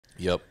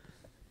Yep.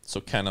 So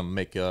kind of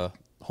make a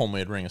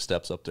homemade ring of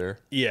steps up there.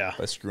 Yeah.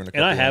 By screwing a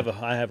And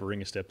couple I have a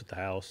ring of steps at the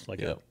house,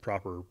 like Yep. a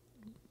proper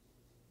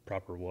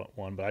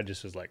one. But I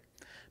just was like,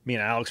 me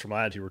and Alex from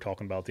Attitude were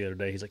talking about the other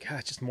day. He's like,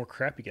 it's just more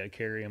crap you got to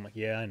carry. I'm like,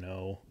 yeah, I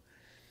know.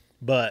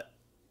 But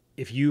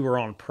if you were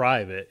on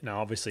private, now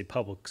obviously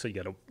public, so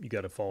you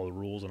got to follow the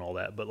rules and all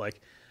that. But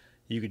like,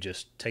 you could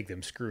just take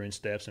them screw-in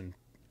steps, and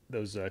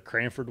those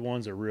Cranford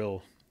ones are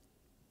real,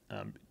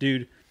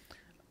 dude.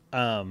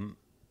 The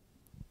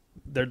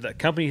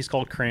company is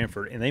called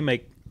Cranford, and they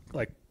make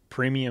like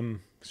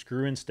premium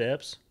screw-in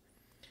steps.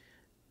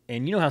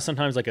 And you know how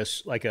sometimes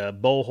like a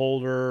bowl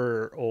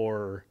holder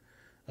or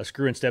a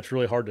screw-in step's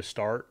really hard to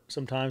start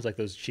sometimes, like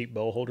those cheap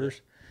bowl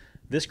holders.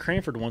 This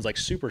Cranford one's like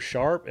super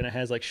sharp, and it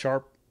has like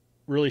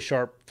really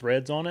sharp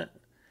threads on it,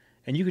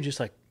 and you can just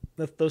like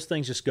those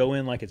things just go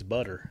in like it's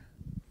butter.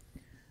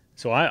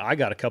 So I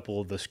got a couple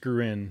of the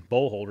screw-in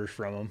bowl holders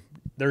from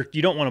them.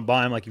 You don't want to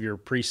buy them like if you're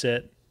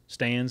preset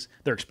stands.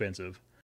 They're expensive.